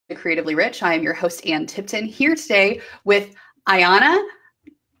Creatively Rich. I am your host, Ann Tipton, here today with Ayanna.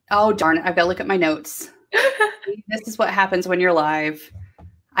 Oh, darn it. I've got to look at my notes. This is what happens when you're live.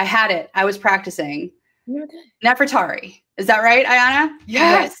 I had it. I was practicing. You're good. Nefertaari. Is that right, Ayanna?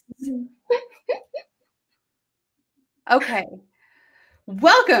 Yes. Okay.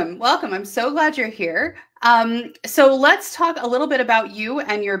 Welcome. Welcome. I'm so glad you're here. So let's talk a little bit about you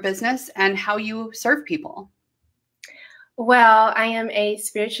and your business and how you serve people. Well, I am a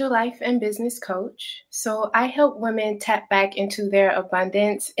spiritual life and business coach. So I help women tap back into their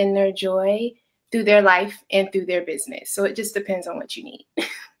abundance and their joy through their life and through their business. So it just depends on what you need.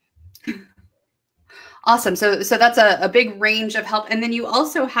 Awesome. So that's a big range of help. And then you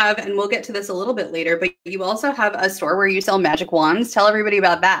also have, and we'll get to this a little bit later, but you also have a store where you sell magic wands. Tell everybody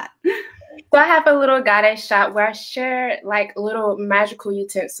about that. So I have a little goddess shop where I share like little magical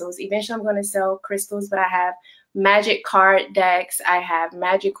utensils. Eventually I'm going to sell crystals, but I have magic card decks. I have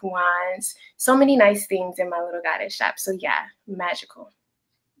magic wands. So many nice things in my little goddess shop. So yeah, magical.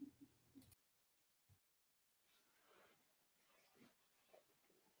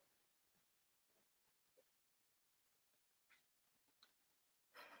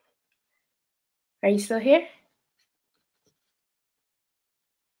 Are you still here?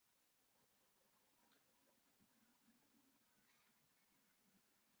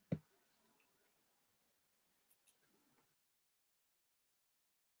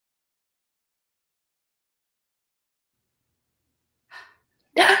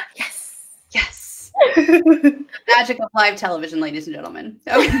 Yes. Yes. Magic of live television, ladies and gentlemen.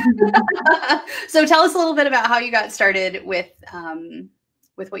 Okay. So tell us a little bit about how you got started with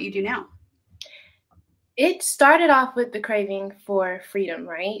what you do now. It started off with the craving for freedom,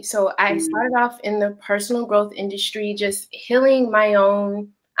 right? So I started off in the personal growth industry, just healing my own,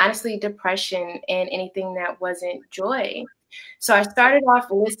 honestly, depression and anything that wasn't joy. So I started off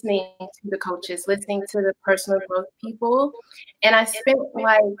listening to the coaches, listening to the personal growth people. And I spent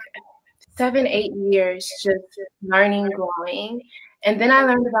like 7-8 years just learning, growing. And then I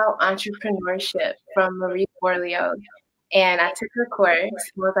learned about entrepreneurship from Marie Forleo. And I took her course and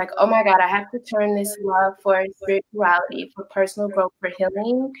was like, oh my God, I have to turn this love for spirituality, for personal growth, for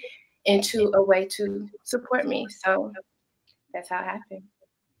healing into a way to support me. So that's how it happened.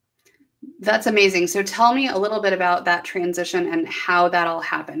 That's amazing. So tell me a little bit about that transition and how that all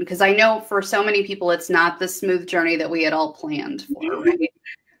happened. Because I know for so many people, it's not the smooth journey that we had all planned for, right?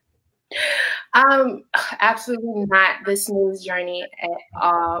 Absolutely not the smooth journey at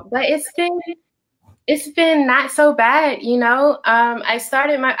all. But it's been not so bad, you know.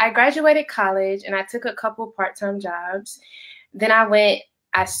 I graduated college and I took a couple part-time jobs. Then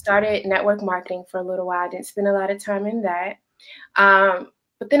I started network marketing for a little while. I didn't spend a lot of time in that.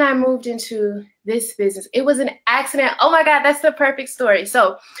 But then I moved into this business. It was an accident. Oh my God, that's the perfect story.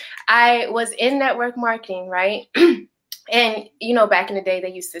 So I was in network marketing, right? And, you know, back in the day,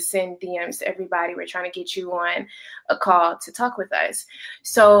 they used to send DMs to everybody. We're trying to get you on a call to talk with us.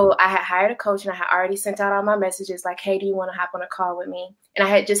 So I had hired a coach and I had already sent out all my messages like, hey, do you want to hop on a call with me? And I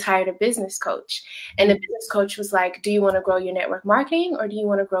had just hired a business coach. And the business coach was like, do you want to grow your network marketing or do you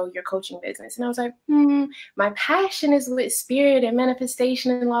want to grow your coaching business? And I was like, my passion is with spirit and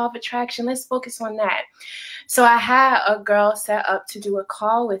manifestation and law of attraction. Let's focus on that. So I had a girl set up to do a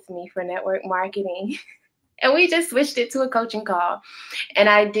call with me for network marketing. And we just switched it to a coaching call. And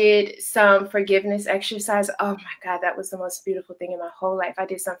I did some forgiveness exercise. Oh my God, that was the most beautiful thing in my whole life. I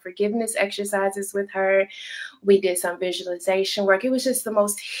did some forgiveness exercises with her. We did some visualization work. It was just the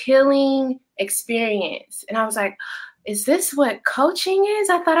most healing experience. And I was like, is this what coaching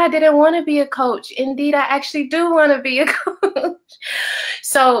is? I thought I didn't want to be a coach. Indeed, I actually do want to be a coach.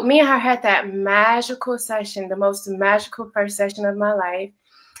 So me and her had that magical session, the most magical first session of my life.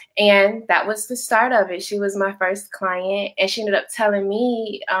 And that was the start of it. She was my first client. And she ended up telling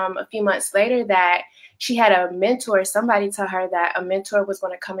me a few months later that she had a mentor. Somebody told her that a mentor was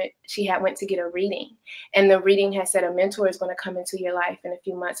going to come in. She had went to get a reading. And the reading had said a mentor is going to come into your life in a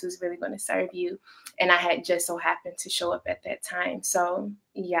few months who's really going to serve you. And I had just so happened to show up at that time. So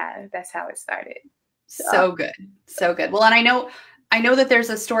yeah, that's how it started. So good. So good. Well, and I know that there's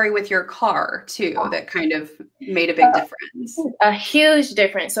a story with your car too that kind of made a big difference. A huge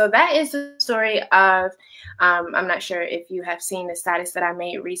difference. So that is the story of, I'm not sure if you have seen the status that I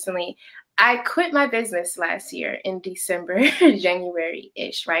made recently. I quit my business last year in December,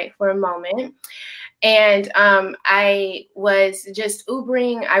 January-ish, right, for a moment. And I was just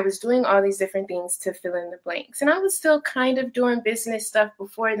Ubering. I was doing all these different things to fill in the blanks. And I was still kind of doing business stuff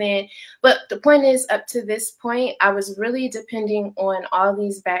before then. But the point is, up to this point, I was really depending on all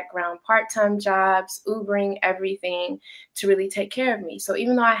these background part-time jobs, Ubering, everything to really take care of me. So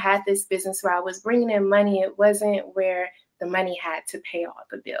even though I had this business where I was bringing in money, it wasn't where the money had to pay all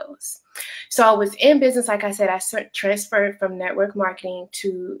the bills. So I was in business. Like I said, I transferred from network marketing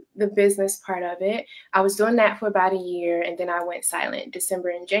to the business part of it. I was doing that for about a year, and then I went silent December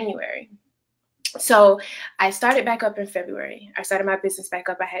and January. So I started back up in February. I started my business back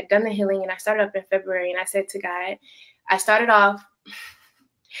up. I had done the healing, and I started up in February, and I said to God, I started off,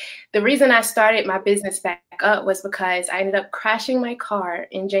 the reason I started my business back up was because I ended up crashing my car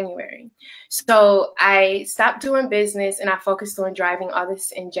in January. So I stopped doing business and I focused on driving all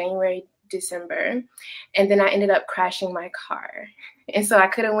this in January, December. And then I ended up crashing my car. And so I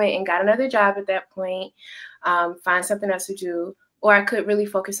could have went and got another job at that point, find something else to do, or I could really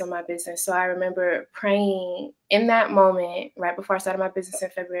focus on my business. So I remember praying in that moment, right before I started my business in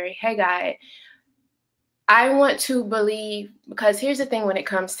February, hey, God, I want to believe, because here's the thing when it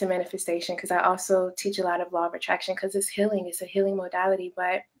comes to manifestation, because I also teach a lot of law of attraction, because it's healing, it's a healing modality.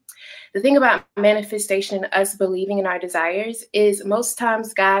 But the thing about manifestation and us believing in our desires is most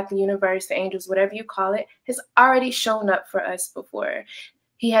times God, the universe, the angels, whatever you call it, has already shown up for us before.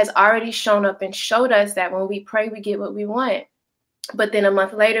 He has already shown up and showed us that when we pray, we get what we want. But then a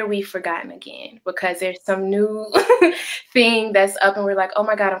month later, we've forgotten again because there's some new thing that's up and we're like, oh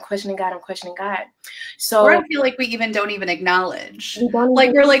my God, I'm questioning God, I'm questioning God. So or I feel like we don't even acknowledge.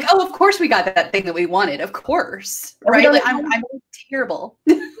 Like we're like, oh, of course we got that thing that we wanted. Of course. Right? Like I'm terrible.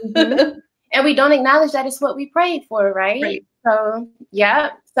 Mm-hmm. And we don't acknowledge that it's what we prayed for, right? So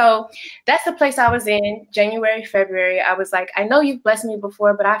yeah. So that's the place I was in January, February. I was like, I know you've blessed me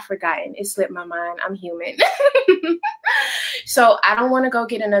before, but I've forgotten. It slipped my mind. I'm human. So I don't want to go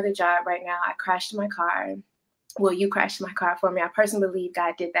get another job right now. I crashed my car. Well, you crashed my car for me. I personally believe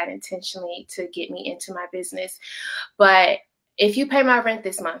God did that intentionally to get me into my business. But if you pay my rent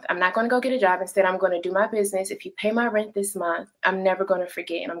this month, I'm not going to go get a job. Instead, I'm going to do my business. If you pay my rent this month, I'm never going to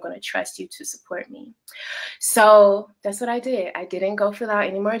forget, and I'm going to trust you to support me. So that's what I did. I didn't go fill out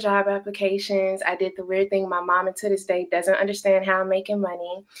any more job applications. I did the weird thing. My mom, and to this day, doesn't understand how I'm making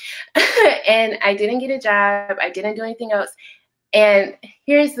money. And I didn't get a job. I didn't do anything else. And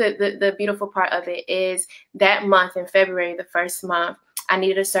here's the beautiful part of it is that month in February, the first month, I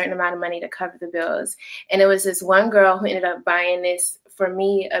needed a certain amount of money to cover the bills. And it was this one girl who ended up buying this, for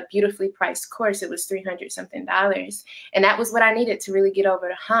me, a beautifully priced course. It was $300 something. And that was what I needed to really get over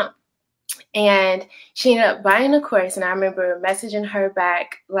the hump. And she ended up buying a course. And I remember messaging her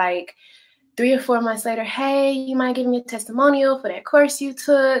back like 3 or 4 months later, hey, you mind giving me a testimonial for that course you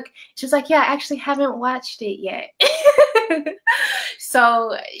took? She was like, yeah, I actually haven't watched it yet.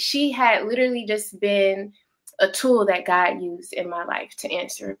 So she had literally just been a tool that God used in my life to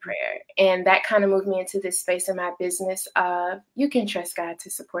answer a prayer. And that kind of moved me into this space in my business of you can trust God to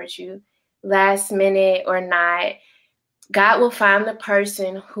support you. Last minute or not, God will find the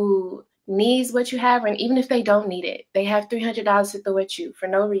person who needs what you have. And even if they don't need it, they have $300 to throw at you for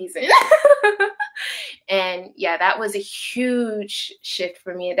no reason. And yeah, that was a huge shift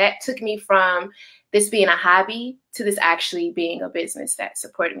for me. That took me from this being a hobby to this actually being a business that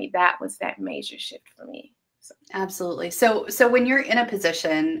supported me. That was that major shift for me. So. Absolutely. So when you're in a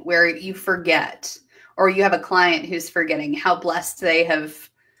position where you forget, or you have a client who's forgetting how blessed they have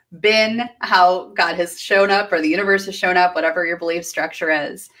been, how God has shown up, or the universe has shown up, whatever your belief structure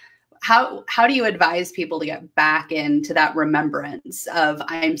is, how do you advise people to get back into that remembrance of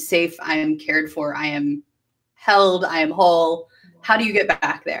I am safe, I am cared for, I am held, I am whole? How do you get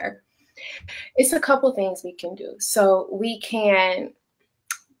back there? It's a couple things we can do. So we can,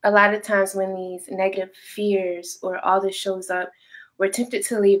 a lot of times when these negative fears or all this shows up, we're tempted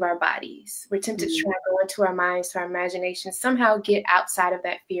to leave our bodies. We're tempted to try to go into our minds, to our imagination, somehow get outside of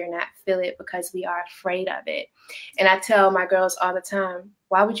that fear, not feel it because we are afraid of it. And I tell my girls all the time,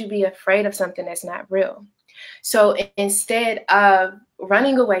 why would you be afraid of something that's not real? So instead of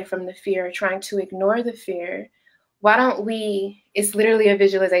running away from the fear or trying to ignore the fear, why don't we, it's literally a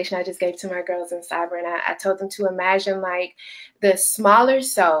visualization I just gave to my girls in cyber, and I told them to imagine like the smaller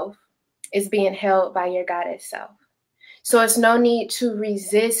self is being held by your goddess self. So it's no need to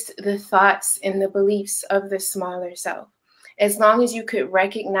resist the thoughts and the beliefs of the smaller self. As long as you could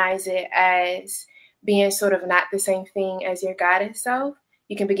recognize it as being sort of not the same thing as your goddess self,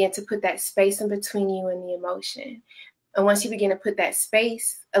 you can begin to put that space in between you and the emotion. And once you begin to put that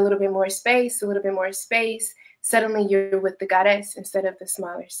space, a little bit more space, suddenly you're with the goddess instead of the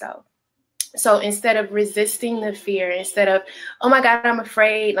smaller self. So instead of resisting the fear, instead of, oh my God, I'm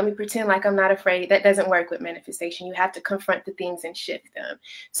afraid, let me pretend like I'm not afraid, that doesn't work with manifestation. You have to confront the things and shift them.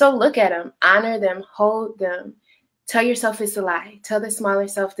 So look at them, honor them, hold them. Tell yourself it's a lie. Tell the smaller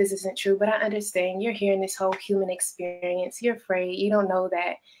self this isn't true, but I understand you're here in this whole human experience. You're afraid. You don't know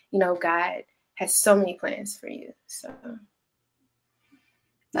that, God has so many plans for you. So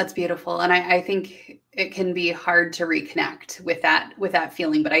that's beautiful. And I think it can be hard to reconnect with that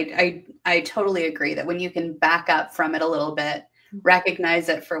feeling. But I totally agree that when you can back up from it a little bit, recognize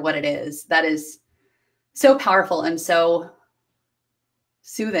it for what it is, that is so powerful and so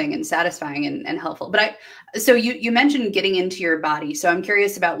soothing and satisfying and helpful. But so you mentioned getting into your body. So I'm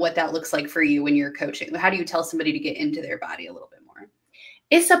curious about what that looks like for you when you're coaching. How do you tell somebody to get into their body a little bit more?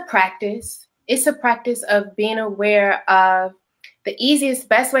 It's a practice. It's a practice of being aware of the easiest,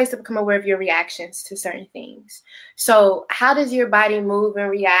 best ways to become aware of your reactions to certain things. So how does your body move and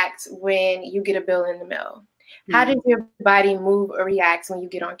react when you get a bill in the mail? How does your body move or react when you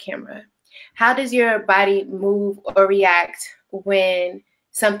get on camera? How does your body move or react when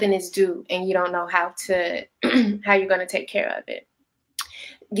something is due and you don't know how you're going to take care of it?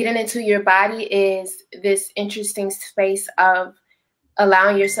 Getting into your body is this interesting space of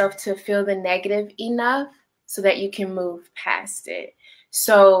allowing yourself to feel the negative enough so that you can move past it.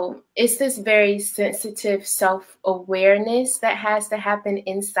 So it's this very sensitive self-awareness that has to happen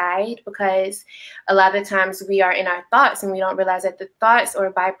inside, because a lot of the times we are in our thoughts and we don't realize that the thoughts are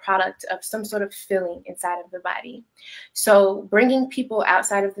a byproduct of some sort of feeling inside of the body. So bringing people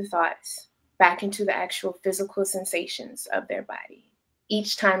outside of the thoughts back into the actual physical sensations of their body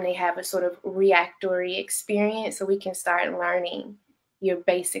each time they have a sort of reactory experience, so we can start learning your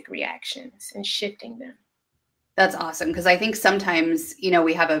basic reactions and shifting them. That's awesome. Because I think sometimes,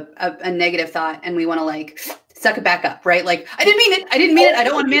 we have a negative thought and we want to like suck it back up, right? Like, I didn't mean it. I didn't mean it. I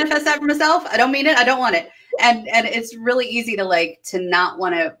don't want to manifest that for myself. I don't mean it. I don't want it. And it's really easy to not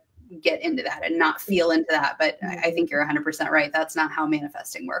want to get into that and not feel into that. But I think you're 100% right. That's not how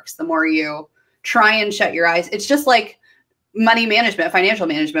manifesting works. The more you try and shut your eyes, it's just like money management, financial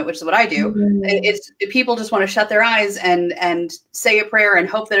management, which is what I do. It's people just want to shut their eyes and say a prayer and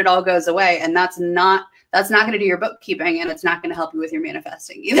hope that it all goes away. And that's not going to do your bookkeeping, and it's not going to help you with your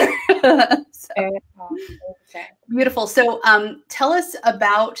manifesting either. So, beautiful. So tell us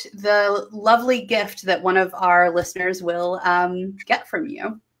about the lovely gift that one of our listeners will get from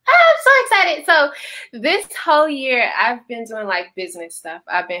you. I'm so excited. So this whole year, I've been doing like business stuff.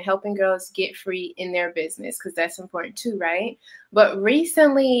 I've been helping girls get free in their business, because that's important too, right? But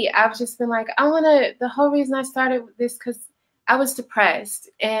recently, I've just been like, the whole reason I started this, because I was depressed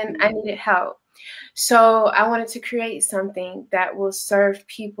and I needed help. So I wanted to create something that will serve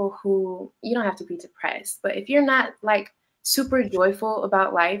people who, you don't have to be depressed, but if you're not like super joyful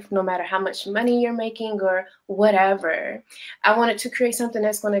about life, no matter how much money you're making or whatever, I wanted to create something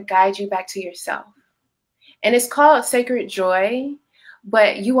that's going to guide you back to yourself. And it's called Sacred Joy,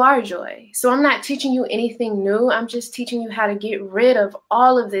 but you are joy. So I'm not teaching you anything new. I'm just teaching you how to get rid of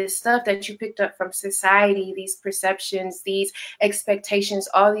all of this stuff that you picked up from society, these perceptions, these expectations,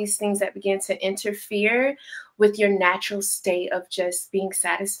 all these things that begin to interfere with your natural state of just being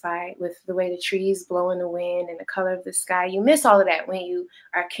satisfied with the way the trees blow in the wind and the color of the sky. You miss all of that when you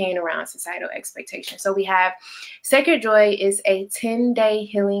are carrying around societal expectations. So we have Sacred Joy is a 10-day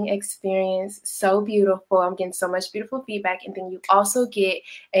healing experience. So beautiful. I'm getting so much beautiful feedback. And then you also get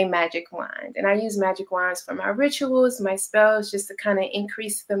a magic wand. And I use magic wands for my rituals, my spells, just to kind of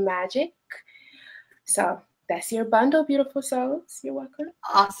increase the magic. So that's your bundle, beautiful souls. You're welcome.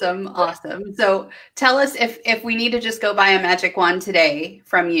 Awesome. So tell us, if we need to just go buy a magic wand today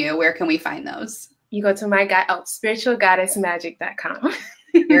from you, where can we find those? You go to my spiritualgoddessmagic.com.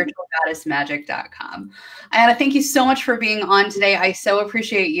 spiritualgoddessmagic.com. Ayanna, thank you so much for being on today. I so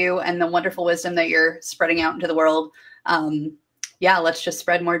appreciate you and the wonderful wisdom that you're spreading out into the world. Let's just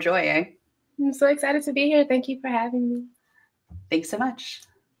spread more joy, eh? I'm so excited to be here. Thank you for having me. Thanks so much.